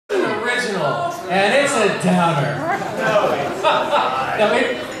beautiful, and it's a downer. No,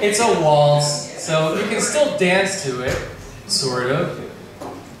 it's a waltz, so you can still dance to it, sort of,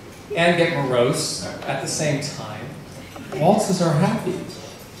 and get morose at the same time. Waltzes are happy,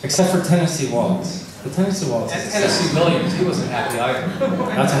 except for Tennessee Waltz. The Tennessee Waltz. And Tennessee Williams, he wasn't happy either.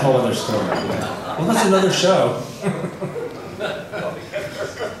 That's a whole other story. Yeah. Well, that's another show.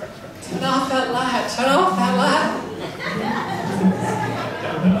 Turn off that light, turn off that light.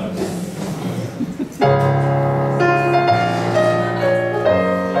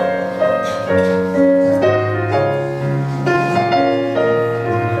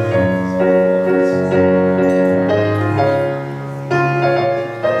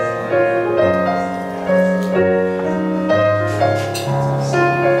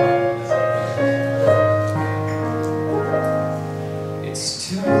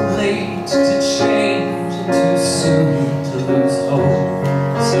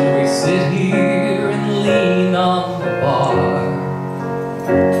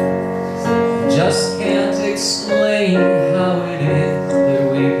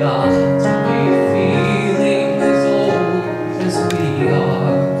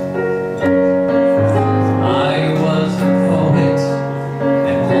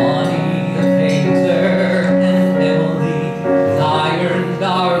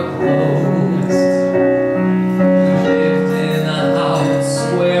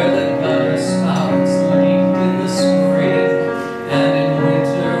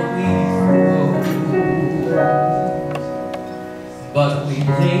 But we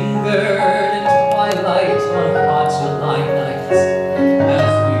lingered in twilight on hot July nights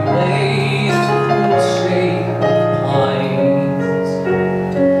as we lay in the cool shade of pines,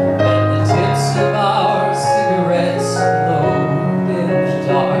 and the tips of our cigarettes glowed in the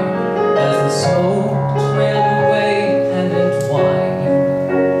dark as the smoke trailed away and entwined.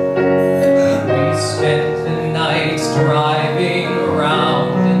 We spent the nights driving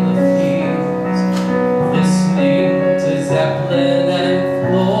around in the fields, listening to Zeppelin and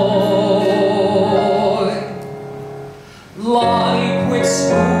Floyd. Lonnie quit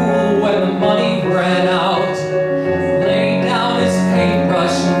school when the money ran out, laid down his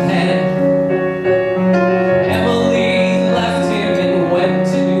paintbrush and pen. Emily left him and went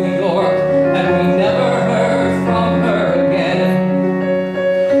to New York, and we never heard from her again.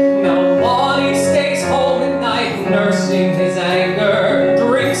 Now Lonnie stays home at night nursing his anger,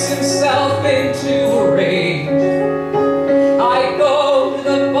 drinks himself into a rage. I go to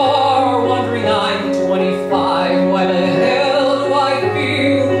the bar wondering I'm 25. Why the hell do I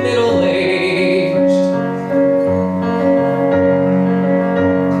feel middle-aged?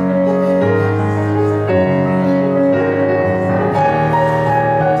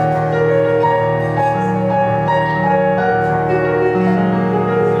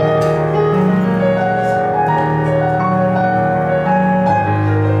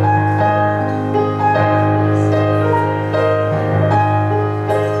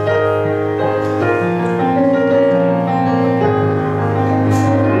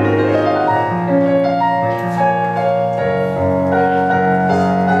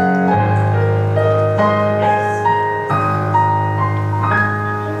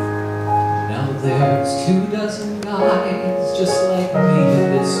 Now there's 24 guys just like me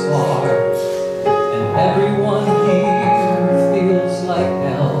this far, and everyone here feels like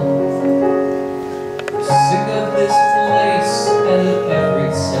hell. We're sick of this place and of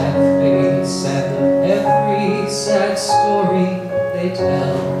every sad face and of every sad story they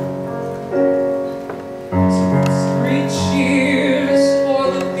tell. So it's 3 cheers for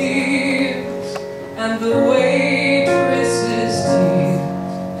the beers and the waitress's tears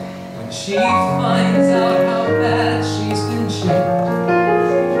when she finds out how bad she's been chipped.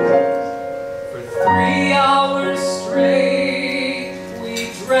 For 3 hours straight, we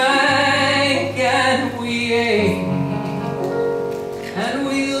drank and we ate, and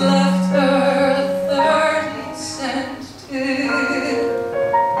we left her a 30-cent tip.